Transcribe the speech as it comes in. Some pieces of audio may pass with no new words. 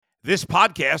This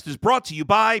podcast is brought to you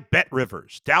by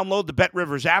BetRivers. Download the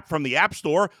BetRivers app from the App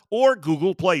Store or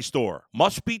Google Play Store.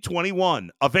 Must be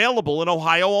 21. Available in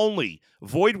Ohio only.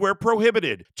 Void where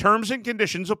prohibited. Terms and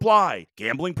conditions apply.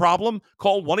 Gambling problem?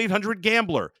 Call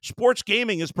 1-800-GAMBLER. Sports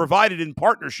gaming is provided in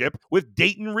partnership with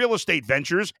Dayton Real Estate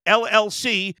Ventures,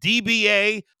 LLC,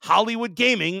 DBA, Hollywood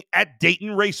Gaming at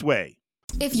Dayton Raceway.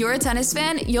 If you're a tennis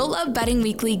fan, you'll love Betting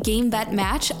Weekly Game Bet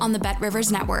Match on the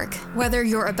BetRivers Network. Whether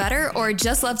you're a bettor or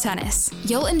just love tennis,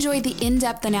 you'll enjoy the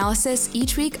in-depth analysis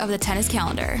each week of the tennis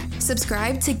calendar.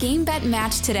 Subscribe to Game Bet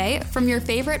Match today from your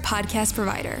favorite podcast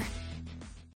provider.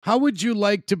 How would you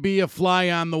like to be a fly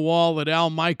on the wall at Al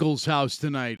Michaels' house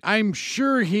tonight? I'm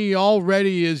sure he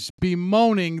already is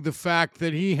bemoaning the fact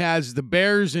that he has the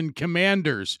Bears and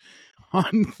Commanders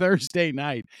on Thursday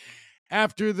night.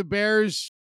 After the Bears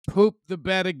poop the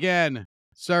bed again.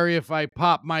 Sorry if I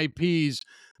pop my peas.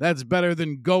 That's better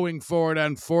than going for it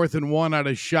on 4th and 1 out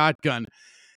of shotgun.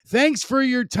 Thanks for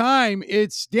your time.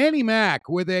 It's Danny Mack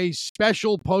with a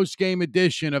special post-game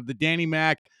edition of the Danny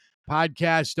Mack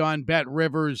podcast on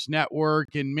BetRivers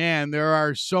Network. And man, there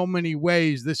are so many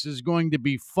ways this is going to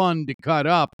be fun to cut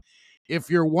up if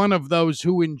you're one of those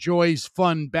who enjoys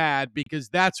fun bad, because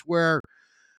that's where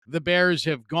the Bears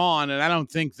have gone, and I don't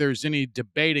think there's any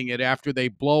debating it after they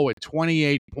blow a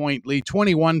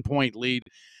 21-point lead.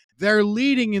 They're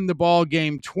leading in the ball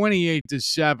game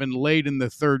 28-7 late in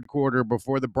the third quarter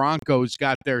before the Broncos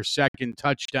got their second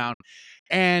touchdown.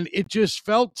 And it just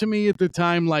felt to me at the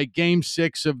time like Game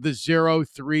 6 of the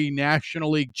 0-3 National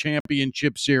League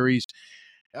Championship Series.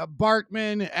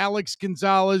 Bartman, Alex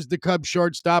Gonzalez, the Cubs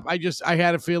shortstop, I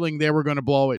had a feeling they were going to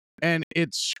blow it. And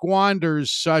it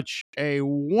squanders such a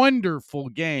wonderful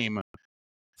game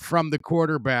from the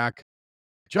quarterback.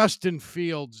 Justin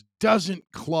Fields doesn't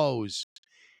close.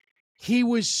 He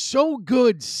was so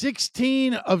good,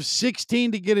 16 of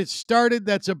 16 to get it started.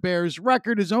 That's a Bears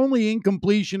record. His only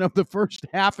incompletion of the first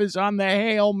half is on the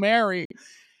Hail Mary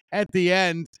at the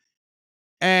end.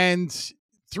 And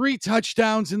 3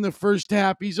 touchdowns in the first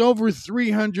half. He's over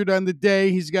 300 on the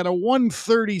day. He's got a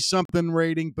 130-something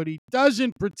rating, but he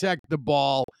doesn't protect the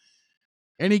ball.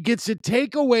 And he gets it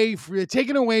taken away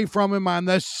from him on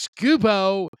the scoop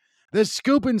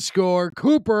and score.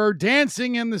 Cooper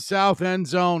dancing in the south end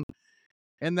zone.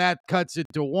 And that cuts it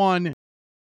to 1.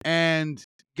 And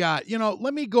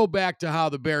let me go back to how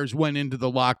the Bears went into the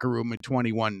locker room at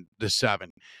 21-7.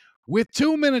 With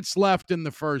 2 minutes left in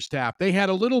the first half, they had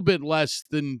a little bit less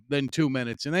than 2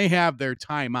 minutes, and they have their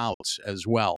timeouts as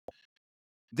well.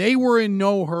 They were in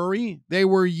no hurry. They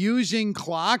were using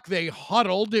clock. They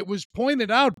huddled. It was pointed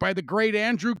out by the great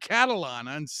Andrew Catalan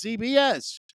on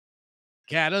CBS.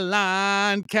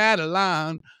 Catalan.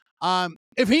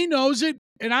 If he knows it,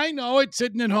 and I know it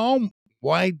sitting at home,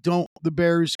 why don't the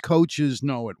Bears coaches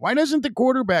know it? Why doesn't the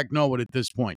quarterback know it at this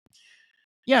point?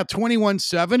 Yeah,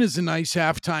 21-7 is a nice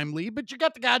halftime lead, but you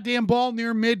got the goddamn ball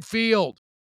near midfield.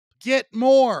 Get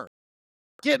more.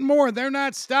 They're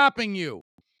not stopping you.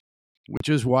 Which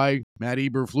is why Matt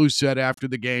Eberflus said after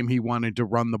the game he wanted to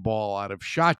run the ball out of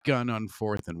shotgun on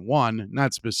 4th and 1,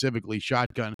 not specifically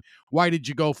shotgun. Why did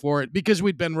you go for it? Because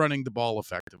we'd been running the ball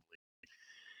effectively.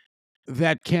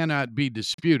 That cannot be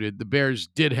disputed. The Bears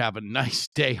did have a nice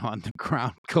day on the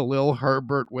ground. Khalil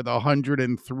Herbert with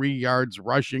 103 yards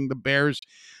rushing. The Bears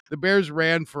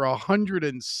ran for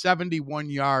 171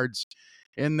 yards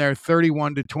in their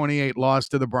 31-28 loss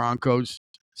to the Broncos.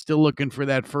 Still looking for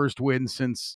that first win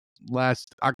since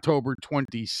last October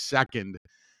 22nd.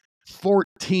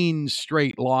 14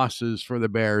 straight losses for the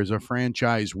Bears, a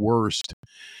franchise worst.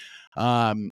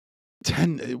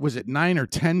 9 or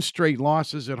 10 straight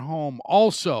losses at home,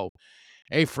 also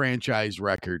a franchise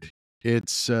record.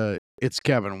 It's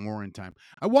Kevin Warren time.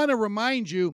 I want to remind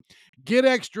you, get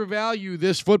extra value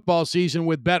this football season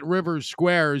with BetRivers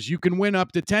Squares. You can win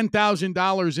up to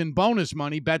 $10,000 in bonus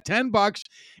money. Bet $10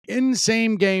 in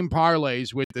same-game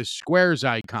parlays with the Squares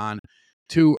icon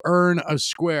to earn a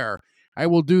square. I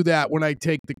will do that when I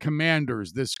take the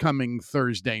Commanders this coming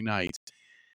Thursday night.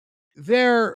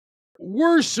 There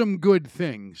were some good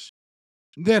things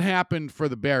that happened for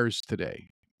the Bears today.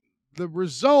 The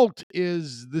result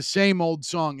is the same old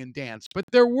song and dance, but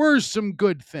there were some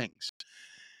good things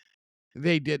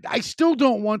they did. I still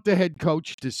don't want the head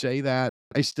coach to say that.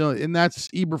 And that's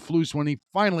Eberflus when he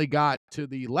finally got to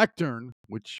the lectern,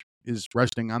 which is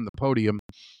resting on the podium.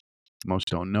 Most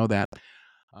don't know that.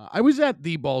 I was at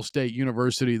the Ball State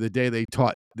University the day they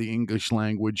taught the English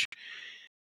language.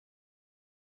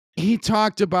 He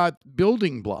talked about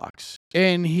building blocks,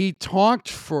 and he talked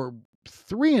for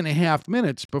 3.5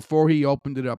 minutes before he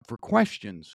opened it up for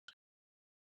questions.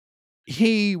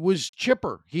 he was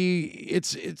chipper.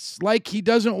 It's like he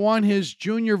doesn't want his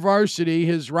junior varsity,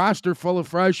 his roster full of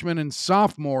freshmen and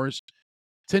sophomores,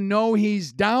 to know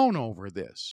he's down over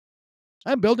this.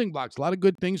 And building blocks, a lot of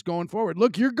good things going forward.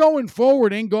 Look, you're going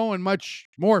forward, ain't going much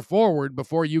more forward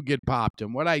before you get popped.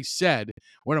 And what I said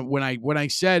when I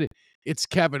said it's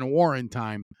Kevin Warren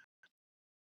time,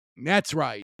 that's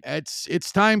right.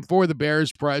 It's time for the Bears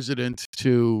president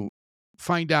to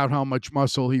find out how much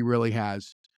muscle he really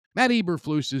has. Matt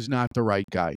Eberflus is not the right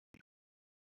guy.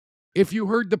 If you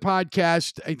heard the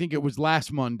podcast, I think it was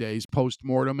last Monday's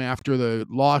postmortem after the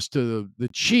loss to the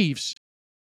Chiefs,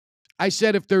 I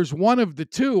said if there's one of the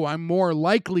two I'm more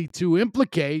likely to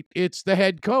implicate, it's the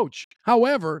head coach.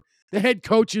 However, the head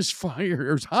coach is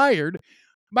hired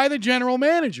by the general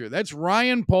manager. That's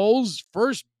Ryan Poles'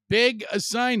 first big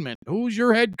assignment. Who's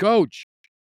your head coach?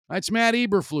 That's Matt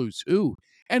Eberflus. Ooh.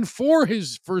 And for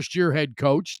his first-year head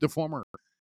coach, the former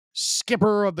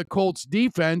skipper of the Colts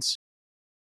defense,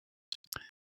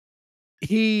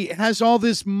 he has all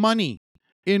this money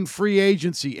in free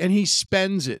agency, and he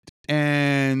spends it.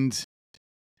 And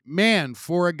man,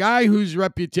 for a guy whose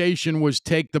reputation was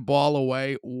take the ball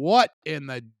away, what in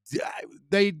the...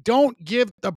 They don't give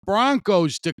the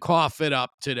Broncos to cough it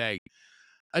up today.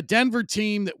 A Denver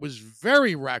team that was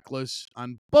very reckless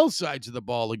on both sides of the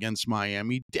ball against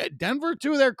Miami. Denver,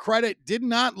 to their credit, did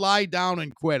not lie down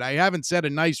and quit. I haven't said a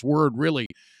nice word, really,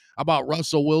 about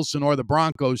Russell Wilson or the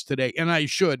Broncos today, and I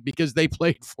should, because they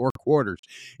played 4 quarters.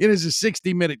 It is a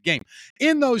 60-minute game.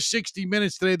 In those 60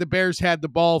 minutes today, the Bears had the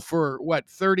ball for,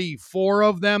 34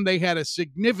 of them? They had a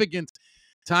significant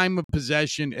time of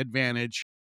possession advantage.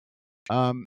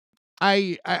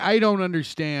 I don't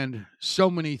understand so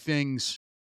many things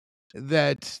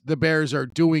that the Bears are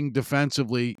doing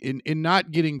defensively in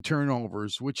not getting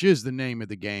turnovers, which is the name of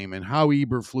the game, and how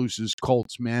Eberflus's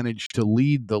Colts managed to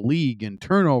lead the league in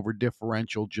turnover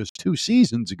differential just 2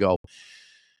 seasons ago.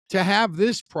 To have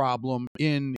this problem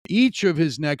in each of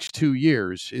his next 2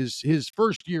 years, is his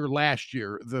first year last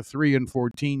year, the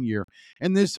 3-14 year,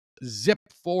 and this zip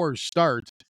 4 start,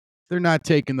 they're not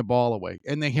taking the ball away.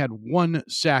 And they had 1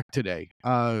 sack today.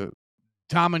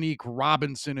 Dominique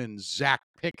Robinson and Zach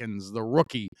Pickens, the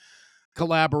rookie,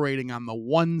 collaborating on the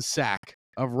 1 sack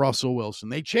of Russell Wilson.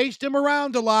 They chased him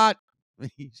around a lot.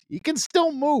 He can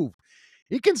still move.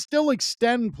 He can still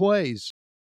extend plays.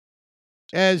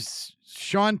 As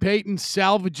Sean Payton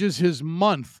salvages his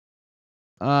month,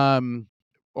 today's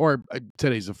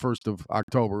the 1st of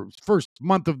October, first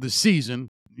month of the season,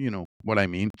 you know what I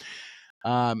mean,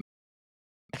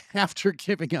 after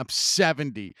giving up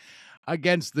 70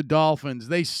 against the Dolphins.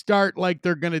 They start like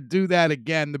they're going to do that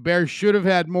again. The Bears should have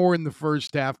had more in the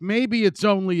first half. Maybe it's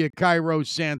only a Cairo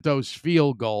Santos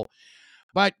field goal,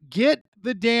 but get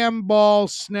the damn ball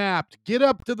snapped. Get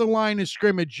up to the line of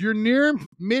scrimmage. You're near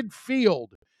midfield.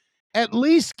 At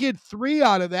least get 3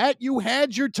 out of that. You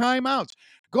had your timeouts.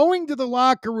 Going to the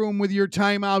locker room with your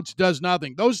timeouts does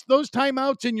nothing. Those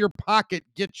timeouts in your pocket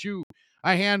get you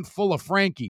a handful of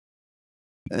Frankie.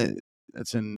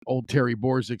 That's an old Terry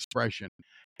Boers expression.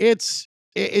 It's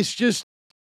just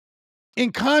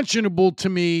unconscionable to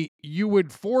me. You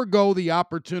would forego the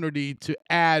opportunity to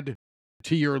add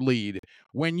to your lead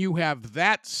when you have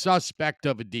that suspect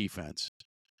of a defense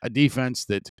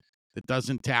that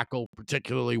doesn't tackle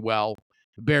particularly well.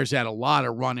 The Bears had a lot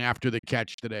of run after the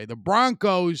catch today. The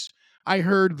Broncos, I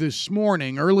heard this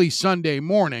morning, early Sunday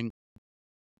morning,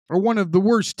 are one of the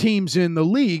worst teams in the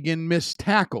league in missed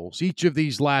tackles each of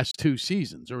these last 2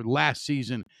 seasons, or last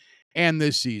season and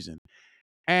this season.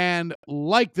 And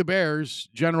like the Bears,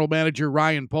 general manager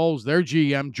Ryan Poles, their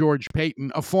GM, George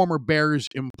Payton, a former Bears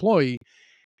employee,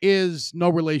 is no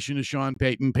relation to Sean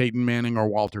Payton, Peyton Manning, or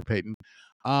Walter Payton,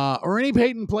 or any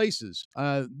Payton places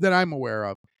that I'm aware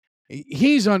of.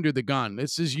 He's under the gun.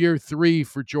 This is year 3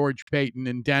 for George Payton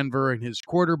in Denver, and his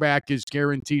quarterback is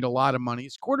guaranteed a lot of money.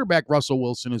 His quarterback, Russell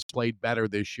Wilson, has played better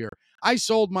this year. I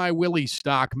sold my Willie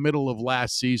stock middle of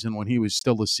last season when he was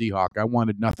still a Seahawk. I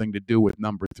wanted nothing to do with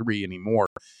number 3 anymore.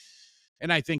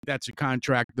 And I think that's a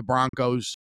contract the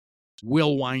Broncos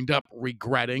will wind up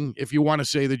regretting. If you want to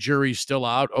say the jury's still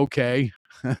out, okay.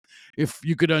 If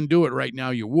you could undo it right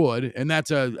now, you would. And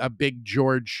that's a big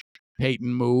George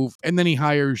Payton move. And then he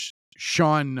hires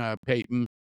Sean Payton,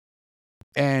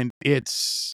 and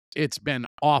it's been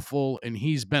awful, and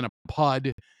he's been a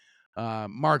pud.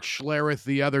 Mark Schlereth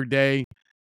the other day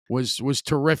was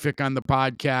terrific on the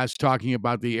podcast talking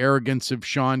about the arrogance of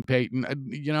Sean Payton.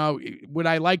 Would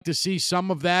I like to see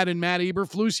some of that in Matt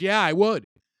Eberflus? Yeah, I would.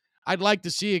 I'd like to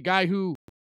see a guy who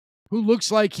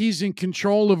looks like he's in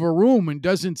control of a room and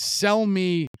doesn't sell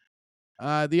me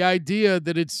The idea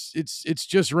that it's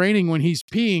just raining when he's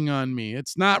peeing on me.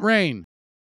 It's not rain.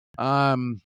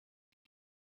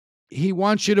 He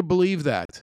wants you to believe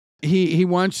that. He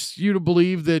wants you to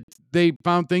believe that they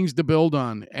found things to build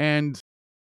on, and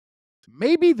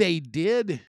maybe they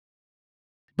did.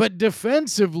 But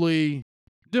defensively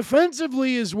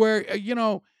is where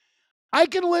I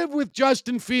can live with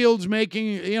Justin Fields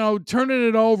making, turning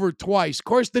it over twice. Of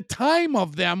course, the time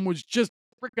of them was just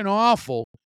freaking awful.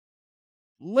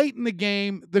 Late in the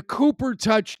game, the Cooper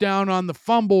touchdown on the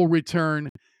fumble return,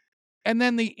 and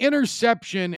then the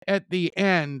interception at the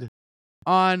end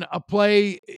on a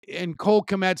play. And Cole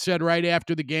Kmet said right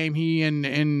after the game, he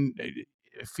and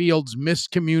Fields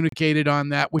miscommunicated on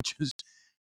that, which is,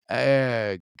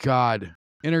 God,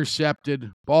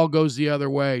 intercepted. Ball goes the other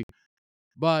way.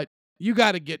 But you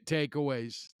got to get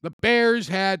takeaways. The Bears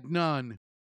had none.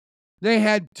 They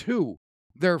had two.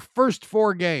 Their first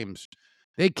 4 games.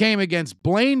 They came against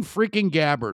Blaine freaking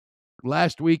Gabbert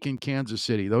last week in Kansas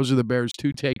City. Those are the Bears'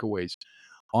 2 takeaways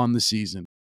on the season.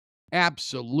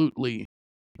 Absolutely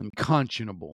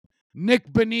unconscionable.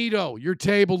 Nick Benito, your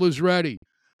table is ready.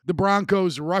 The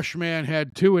Broncos rush man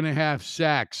had 2.5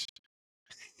 sacks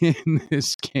in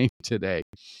this game today.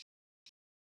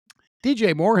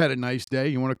 DJ Moore had a nice day.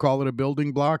 You want to call it a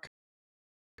building block?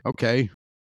 Okay.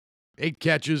 8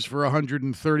 catches for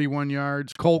 131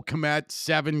 yards. Cole Kmet,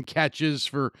 7 catches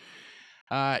for,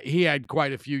 he had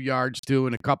quite a few yards too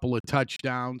and a couple of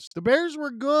touchdowns. The Bears were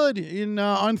good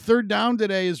on third down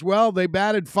today as well. They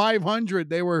batted .500.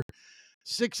 They were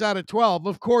 6 out of 12.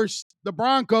 Of course, the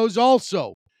Broncos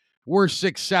also were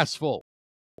successful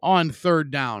on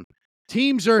third down.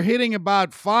 Teams are hitting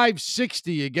about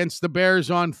 .560 against the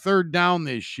Bears on third down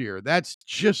this year. That's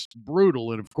just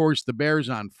brutal. And, of course, the Bears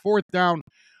on fourth down,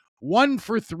 1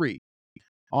 for 3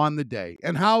 on the day.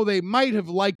 And how they might have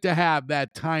liked to have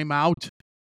that timeout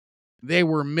they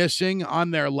were missing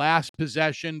on their last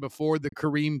possession before the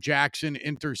Kareem Jackson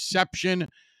interception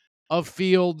of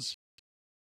Fields.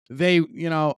 The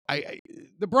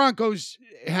Broncos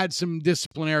had some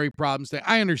disciplinary problems.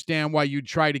 I understand why you'd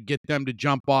try to get them to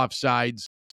jump off sides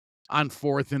on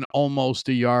 4th and almost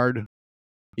a yard.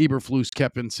 Eberflus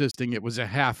kept insisting it was a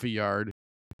half a yard.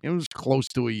 It was close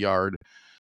to a yard.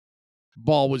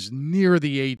 Ball was near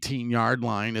the 18-yard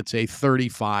line. It's a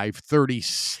 35,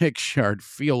 36-yard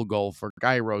field goal for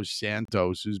Kairos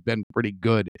Santos, who's been pretty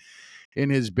good in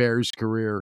his Bears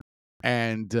career.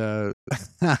 And, oh,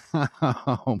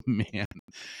 man.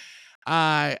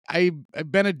 I've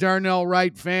been a Darnell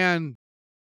Wright fan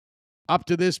up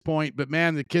to this point, but,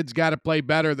 man, the kid's got to play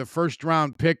better. The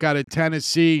first-round pick out of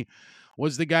Tennessee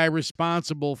was the guy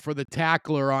responsible for the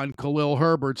tackler on Khalil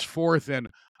Herbert's 4th and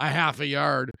a half a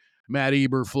yard, Matt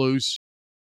Eberflus.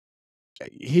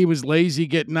 He was lazy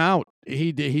getting out.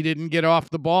 He didn't get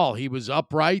off the ball. He was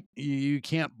upright. You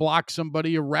can't block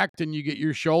somebody erect and you get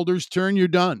your shoulders turned, you're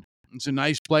done. It's a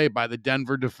nice play by the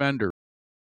Denver defender.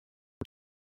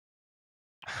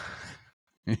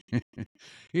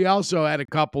 He also had a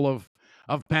couple of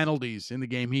penalties in the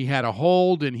game. He had a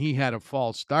hold and he had a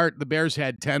false start. The Bears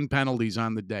had 10 penalties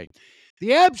on the day.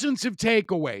 The absence of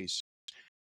takeaways,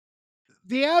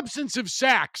 the absence of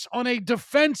sacks on a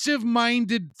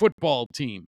defensive-minded football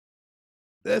team,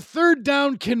 the third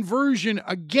down conversion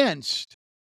against.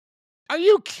 Are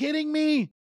you kidding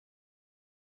me?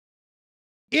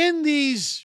 In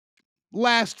these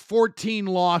last 14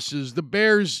 losses, the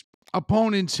Bears'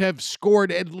 opponents have scored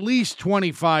at least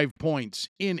 25 points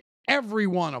in every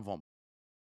one of them.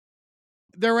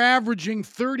 They're averaging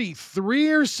 33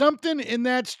 or something in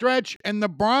that stretch, and the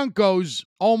Broncos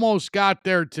almost got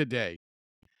there today.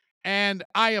 And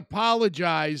I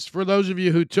apologize for those of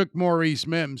you who took Maurice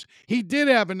Mims. He did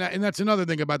have, and that's another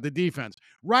thing about the defense.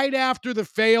 Right after the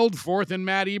failed 4th and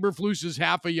Matt Eberflus's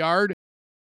half a yard,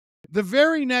 the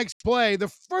very next play, the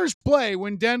first play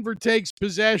when Denver takes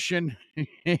possession,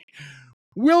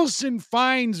 Wilson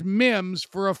finds Mims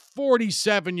for a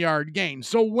 47-yard gain.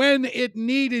 So when it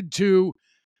needed to,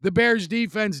 the Bears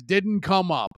defense didn't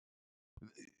come up.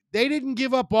 They didn't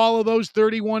give up all of those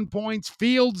 31 points.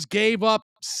 Fields gave up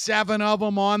 7 of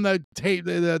them on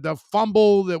the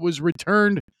fumble that was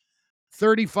returned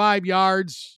 35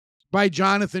 yards by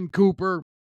Jonathan Cooper.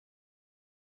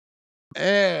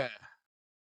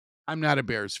 I'm not a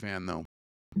Bears fan, though.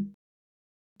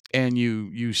 And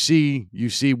you see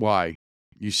why.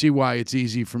 You see why it's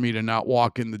easy for me to not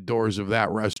walk in the doors of that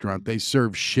restaurant. They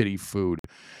serve shitty food.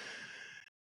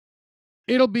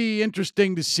 It'll be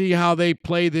interesting to see how they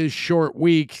play this short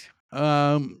week.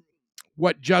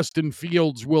 What Justin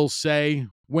Fields will say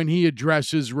when he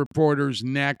addresses reporters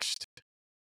next.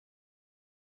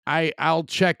 I'll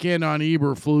check in on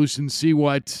Eberflus and see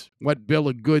what bill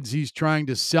of goods he's trying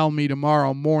to sell me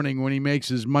tomorrow morning when he makes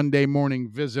his Monday morning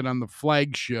visit on the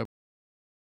flagship.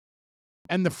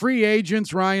 And the free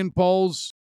agents Ryan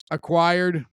Poles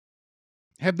acquired,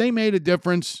 have they made a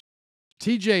difference?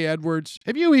 TJ Edwards,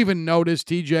 have you even noticed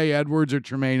TJ Edwards or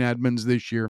Tremaine Edmonds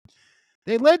this year?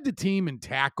 They led the team in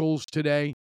tackles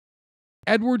today.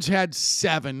 Edwards had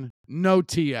 7, no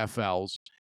TFLs.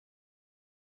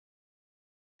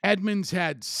 Edmonds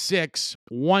had 6,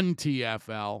 1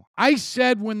 TFL. I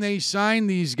said when they signed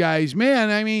these guys, man,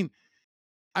 I mean,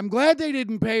 I'm glad they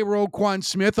didn't pay Roquan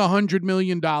Smith $100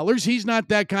 million. He's not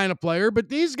that kind of player, but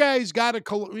these guys got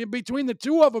between the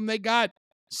two of them, they got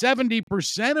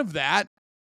 70% of that.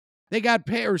 They got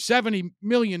paid, or $70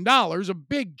 million, a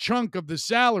big chunk of the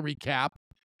salary cap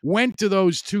went to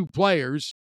those two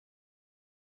players.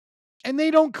 And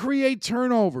they don't create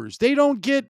turnovers. They don't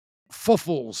get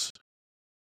fuffles.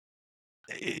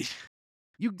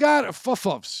 You got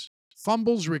fuffles.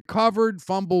 Fumbles recovered,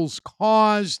 fumbles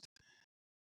caused.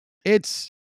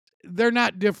 They're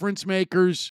not difference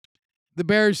makers. The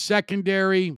Bears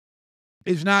secondary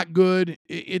is not good.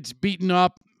 It's beaten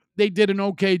up. They did an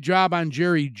okay job on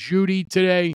Jerry Jeudy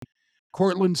today.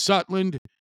 Cortland Sutherland,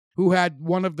 who had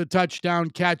one of the touchdown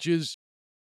catches,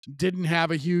 didn't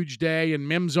have a huge day, and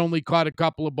Mims only caught a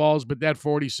couple of balls, but that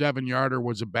 47-yarder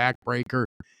was a backbreaker.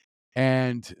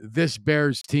 And this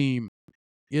Bears team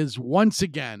is once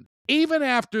again, even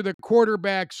after the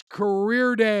quarterback's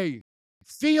career day,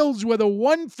 Fields with a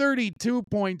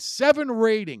 132.7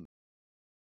 rating,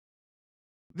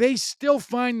 they still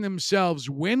find themselves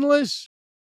winless,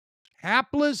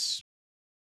 hapless,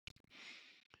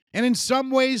 and in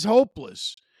some ways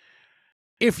hopeless.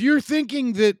 If you're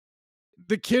thinking that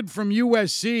the kid from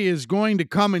USC is going to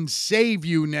come and save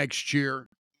you next year,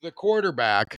 the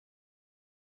quarterback,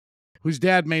 whose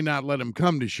dad may not let him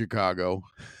come to Chicago,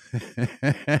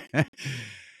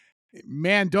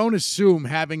 man, don't assume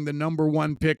having the number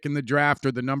 1 pick in the draft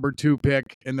or the number 2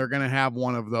 pick, and they're going to have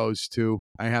one of those two.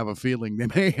 I have a feeling they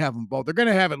may have them both. They're going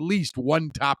to have at least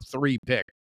one top 3 pick.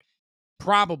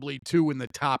 Probably 2 in the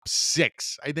top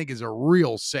 6, I think, is a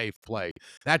real safe play.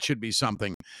 That should be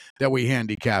something that we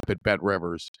handicap at Bet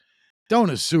Rivers. Don't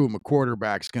assume a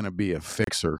quarterback's going to be a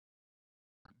fixer.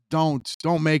 Don't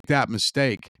make that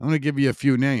mistake. I'm going to give you a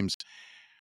few names.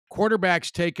 Quarterbacks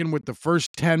taken with the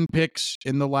first 10 picks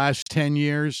in the last 10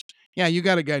 years. Yeah, you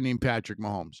got a guy named Patrick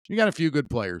Mahomes. You got a few good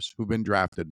players who've been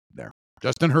drafted there.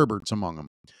 Justin Herbert's among them.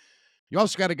 You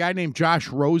also got a guy named Josh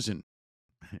Rosen.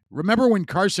 Remember when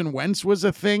Carson Wentz was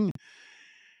a thing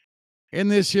in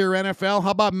this here NFL?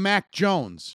 How about Mac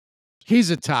Jones? He's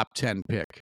a top 10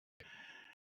 pick.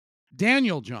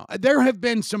 Daniel Jones. There have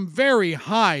been some very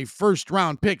high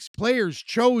first-round picks, players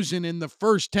chosen in the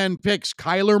first 10 picks.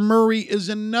 Kyler Murray is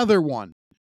another one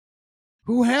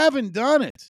who haven't done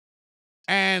it.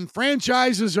 And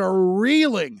franchises are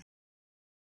reeling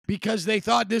because they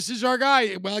thought, this is our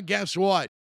guy. Well, guess what?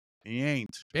 He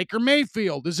ain't. Baker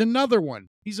Mayfield is another one.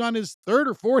 He's on his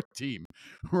 3rd or 4th team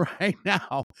right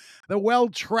now. The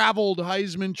well-traveled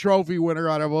Heisman Trophy winner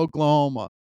out of Oklahoma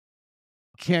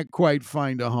can't quite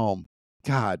find a home.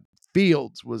 God,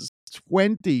 Fields was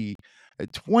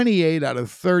 28 out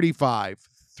of 35,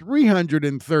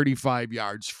 335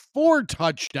 yards, 4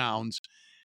 touchdowns.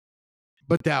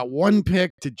 But that 1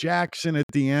 pick to Jackson at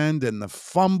the end and the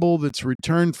fumble that's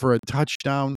returned for a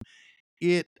touchdown,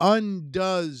 it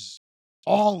undoes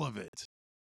all of it.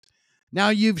 Now,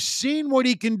 you've seen what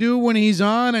he can do when he's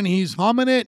on and he's humming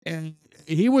it, and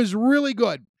he was really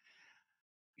good.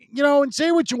 You know, and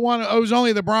say what you want. Oh, it was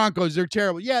only the Broncos. They're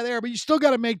terrible. Yeah, they are, but you still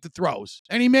got to make the throws.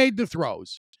 And he made the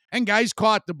throws. And guys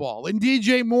caught the ball. And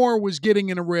DJ Moore was getting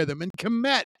in a rhythm. And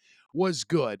Kmet was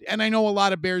good. And I know a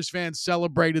lot of Bears fans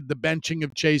celebrated the benching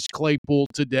of Chase Claypool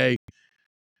today.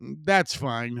 That's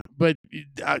fine. But,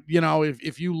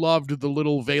 if you loved the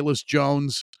little Velus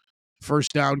Jones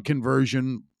first down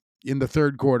conversion in the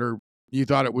 3rd quarter, you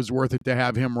thought it was worth it to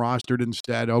have him rostered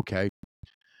instead, okay.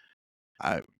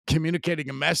 Communicating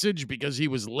a message because he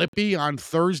was lippy on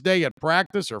Thursday at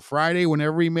practice or Friday,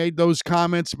 whenever he made those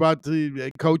comments about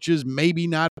the coaches maybe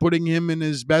not putting him in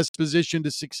his best position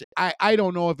to succeed. I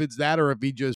don't know if it's that or if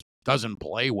he just doesn't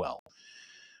play well.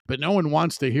 But no one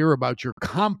wants to hear about your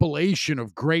compilation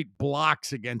of great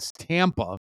blocks against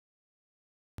Tampa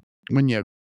when you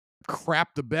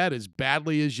crap the bed as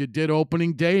badly as you did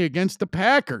opening day against the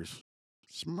Packers.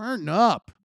 Smarten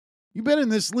up. You've been in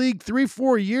this league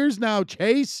 3-4 years now,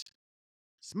 Chase.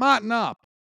 Smarten up.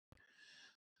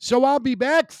 So I'll be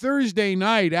back Thursday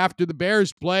night after the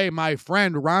Bears play my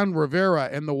friend Ron Rivera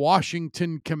and the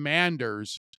Washington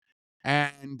Commanders.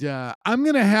 And I'm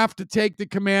going to have to take the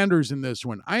Commanders in this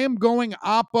one. I am going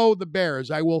oppo the Bears.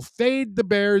 I will fade the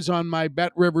Bears on my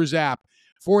Bet Rivers app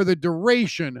for the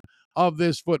duration of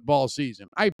this football season.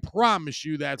 I promise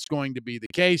you that's going to be the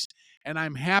case. And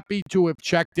I'm happy to have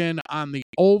checked in on the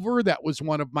over. That was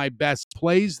one of my best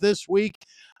plays this week.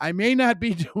 I may not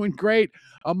be doing great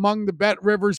among the Bet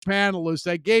Rivers panelists.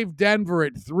 I gave Denver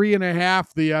at 3.5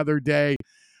 the other day.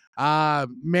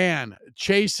 Man,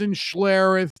 chasing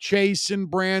Schlereth, chasing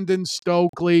Brandon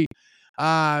Stokely.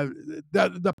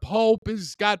 The Pope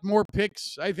has got more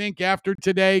picks, I think, after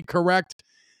today, correct,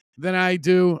 than I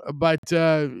do. But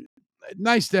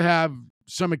nice to have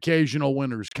some occasional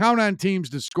winners. Count on teams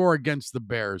to score against the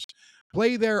Bears.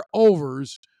 Play their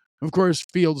overs. Of course,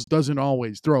 Fields doesn't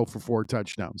always throw for 4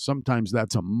 touchdowns. Sometimes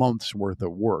that's a month's worth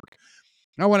of work.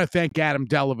 I want to thank Adam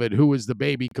Delavid, who is the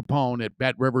baby Capone at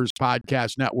Bet Rivers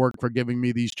Podcast Network, for giving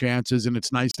me these chances. And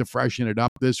it's nice to freshen it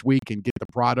up this week and get the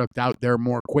product out there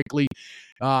more quickly.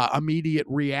 Immediate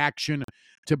reaction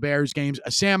to Bears games.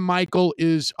 Sam Michael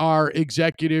is our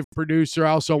executive producer.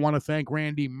 I also want to thank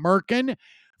Randy Merkin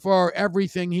for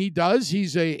everything he does. He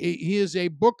is a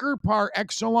booker par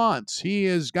excellence. He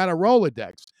has got a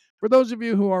Rolodex. For those of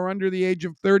you who are under the age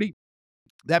of 30,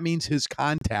 that means his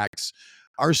contacts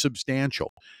are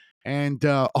substantial. And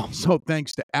also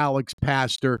thanks to Alex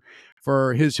Pastor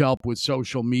for his help with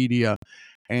social media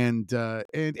and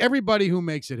everybody who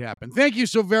makes it happen. Thank you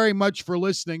so very much for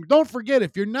listening. Don't forget,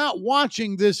 if you're not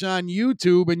watching this on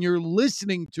YouTube and you're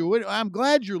listening to it, I'm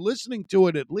glad you're listening to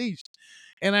it at least.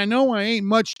 And I know I ain't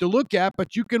much to look at,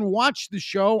 but you can watch the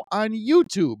show on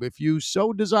YouTube if you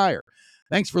so desire.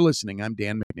 Thanks for listening. I'm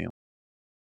Dan McNeil.